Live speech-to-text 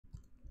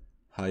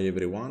Hi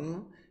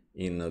everyone,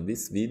 in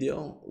this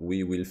video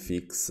we will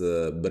fix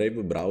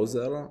Brave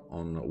browser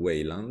on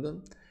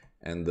Wayland,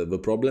 and the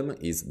problem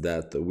is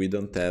that we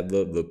don't have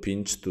the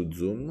pinch to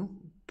zoom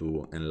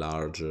to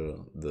enlarge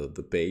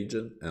the page,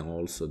 and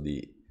also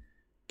the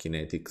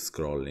kinetic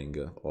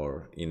scrolling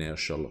or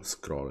inertial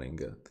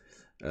scrolling.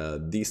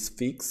 This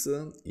fix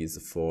is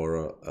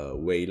for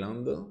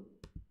Wayland,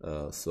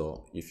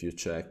 so if you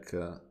check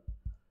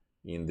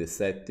in the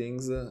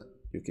settings,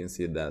 you can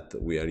see that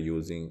we are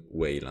using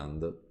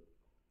Wayland.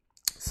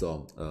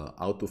 So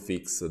how to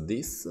fix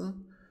this?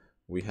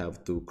 We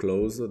have to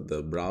close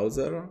the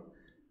browser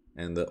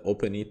and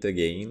open it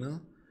again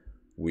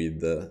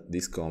with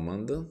this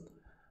command,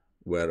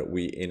 where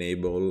we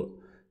enable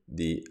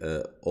the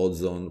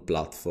Ozone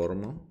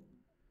platform,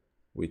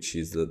 which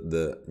is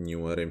the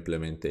newer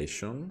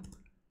implementation,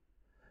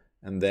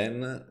 and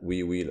then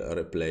we will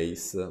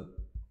replace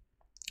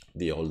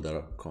the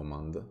older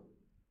command.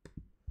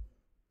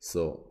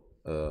 So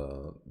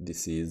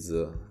this is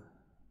the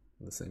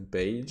same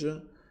page,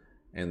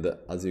 and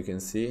as you can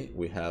see,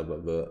 we have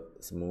the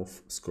smooth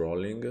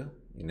scrolling,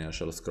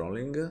 inertial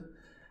scrolling,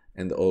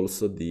 and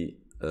also the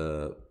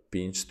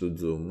pinch to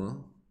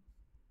zoom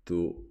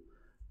to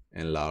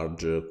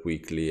enlarge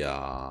quickly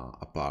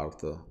a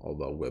part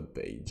of a web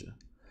page.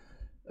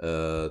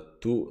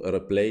 To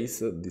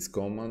replace this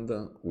command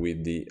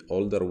with the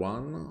older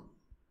one,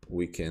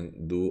 we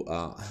can do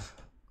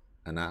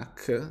an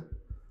hack.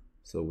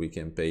 So we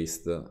can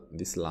paste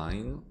this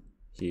line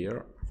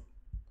here,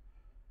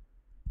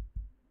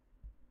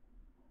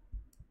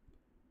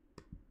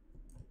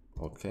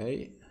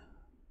 okay,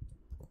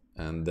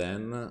 and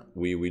then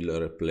we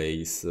will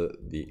replace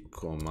the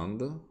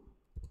command.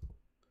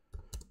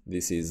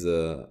 This is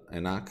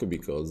an hack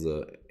because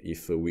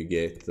if we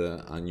get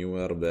a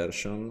newer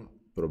version,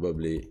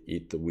 probably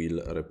it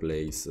will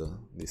replace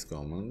this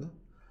command.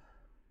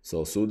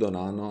 So sudo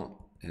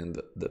nano and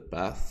the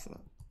path,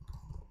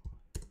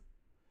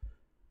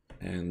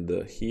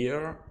 and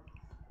here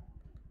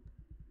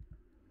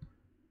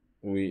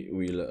we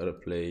will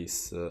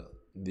replace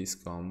this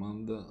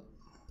command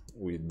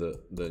with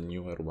the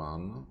newer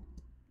one.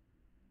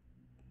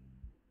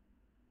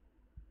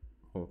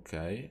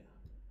 Okay.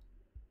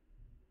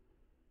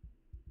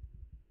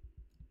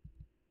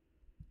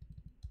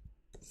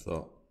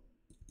 So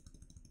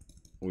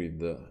with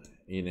the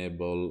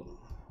enable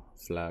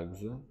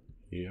flags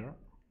here,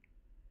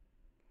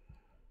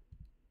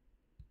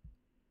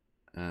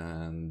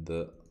 and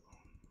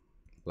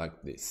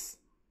like this.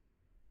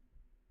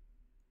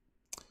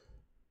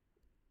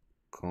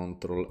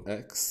 Control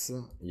X,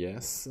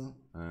 yes,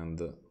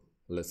 and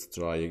let's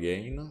try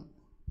again.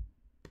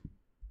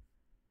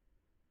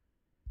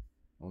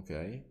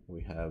 Okay,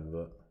 we have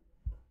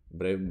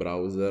Brave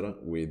browser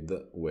with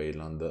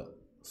Wayland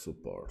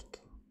support.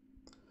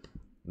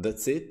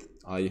 That's it.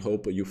 I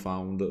hope you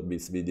found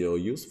this video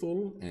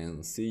useful,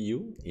 and see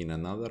you in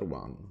another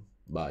one.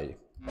 Bye.